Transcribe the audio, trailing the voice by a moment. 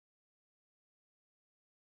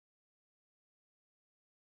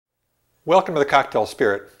Welcome to the Cocktail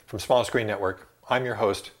Spirit from Small Screen Network. I'm your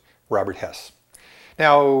host, Robert Hess.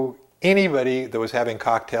 Now, anybody that was having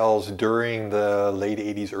cocktails during the late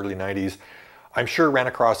 80s, early 90s, I'm sure ran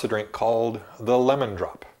across a drink called the lemon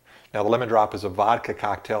drop. Now, the lemon drop is a vodka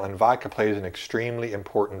cocktail, and vodka plays an extremely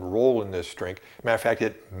important role in this drink. Matter of fact,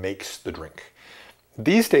 it makes the drink.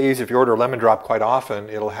 These days, if you order a lemon drop, quite often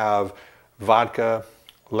it'll have vodka,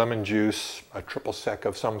 lemon juice, a triple sec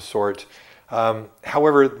of some sort.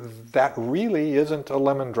 However, that really isn't a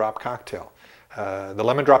lemon drop cocktail. The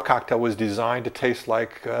lemon drop cocktail was designed to taste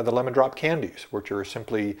like the lemon drop candies, which are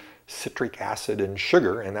simply citric acid and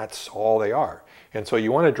sugar, and that's all they are. And so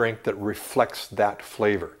you want a drink that reflects that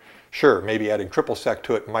flavor. Sure, maybe adding triple sec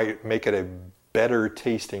to it might make it a better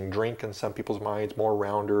tasting drink in some people's minds, more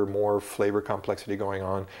rounder, more flavor complexity going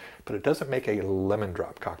on, but it doesn't make a lemon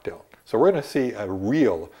drop cocktail. So we're going to see a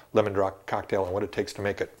real lemon drop cocktail and what it takes to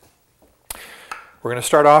make it. We're going to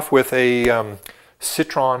start off with a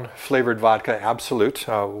citron flavored vodka, Absolute.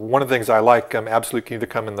 One of the things I like, Absolute can either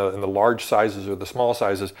come in the large sizes or the small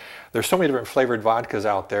sizes. There's so many different flavored vodkas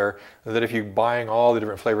out there that if you're buying all the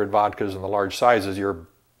different flavored vodkas in the large sizes, your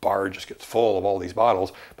bar just gets full of all these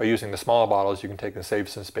bottles. By using the small bottles, you can take and save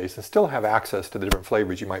some space and still have access to the different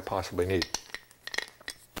flavors you might possibly need.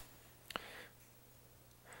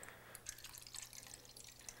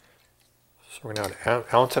 So we're going to add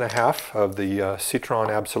 1.5 ounces of the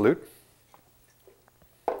Citron Absolute.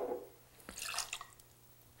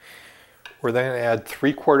 We're then going to add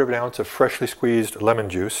 3/4 ounce of freshly squeezed lemon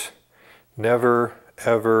juice. Never,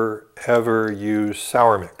 ever, ever use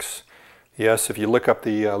sour mix. Yes, if you look up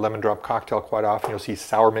the lemon drop cocktail quite often, you'll see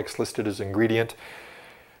sour mix listed as ingredient.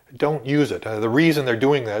 Don't use it. The reason they're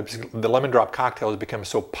doing that is the lemon drop cocktail has become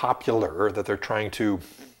so popular that they're trying to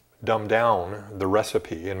dumb down the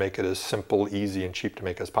recipe and make it as simple, easy, and cheap to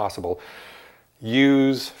make as possible.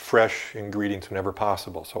 Use fresh ingredients whenever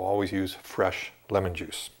possible, so always use fresh lemon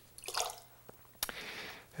juice.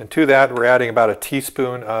 And to that, we're adding about 1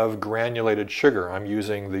 teaspoon of granulated sugar. I'm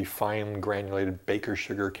using the fine granulated baker's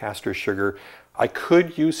sugar, caster sugar. I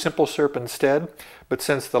could use simple syrup instead, but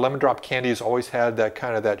since the lemon drop candy has always had that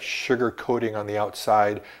kind of that sugar coating on the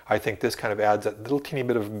outside, I think this kind of adds that little teeny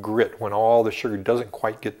bit of grit when all the sugar doesn't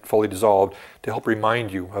quite get fully dissolved to help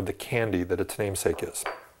remind you of the candy that its namesake is.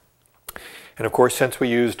 And of course, since we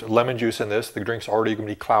used lemon juice in this, the drink's already going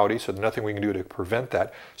to be cloudy, so there's nothing we can do to prevent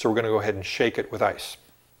that. So we're going to go ahead and shake it with ice.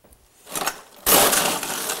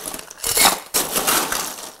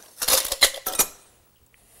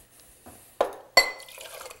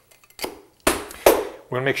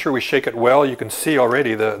 We're going to make sure we shake it well. You can see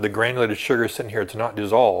already the granulated sugar is sitting here. It's not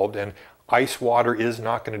dissolved, and ice water is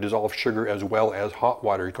not going to dissolve sugar as well as hot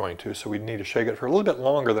water is going to, so we need to shake it for a little bit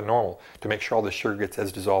longer than normal to make sure all the sugar gets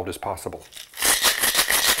as dissolved as possible.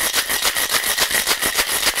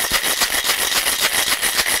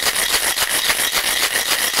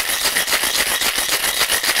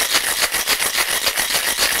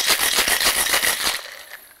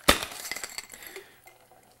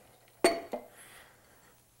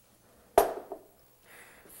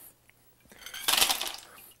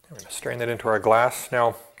 I'm going to strain that into our glass.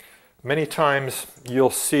 Now, many times you'll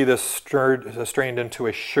see this strained into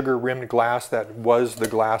a sugar-rimmed glass. That was the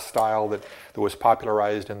glass style that was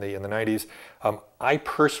popularized in the 90s. I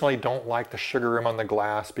personally don't like the sugar rim on the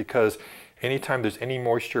glass because anytime there's any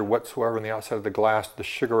moisture whatsoever on the outside of the glass, the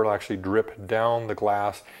sugar will actually drip down the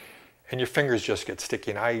glass and your fingers just get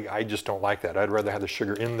sticky, and I just don't like that. I'd rather have the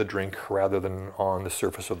sugar in the drink rather than on the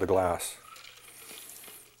surface of the glass.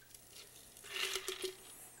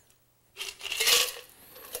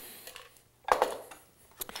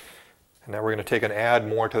 And now we're going to take and add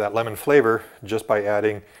more to that lemon flavor just by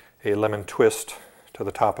adding a lemon twist to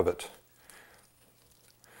the top of it.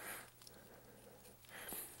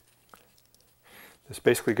 This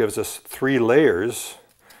basically gives us 3 layers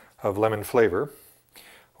of lemon flavor.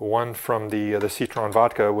 One from the citron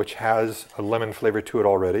vodka, which has a lemon flavor to it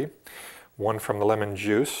already. One from the lemon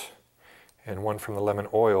juice, and one from the lemon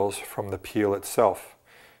oils from the peel itself.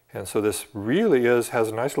 And so this really has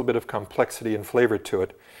a nice little bit of complexity and flavor to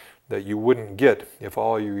it that you wouldn't get if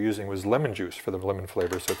all you're using was lemon juice for the lemon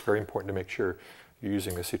flavor. So it's very important to make sure you're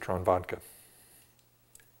using the citron vodka.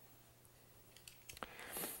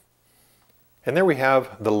 And there we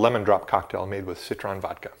have the lemon drop cocktail made with citron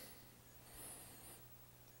vodka.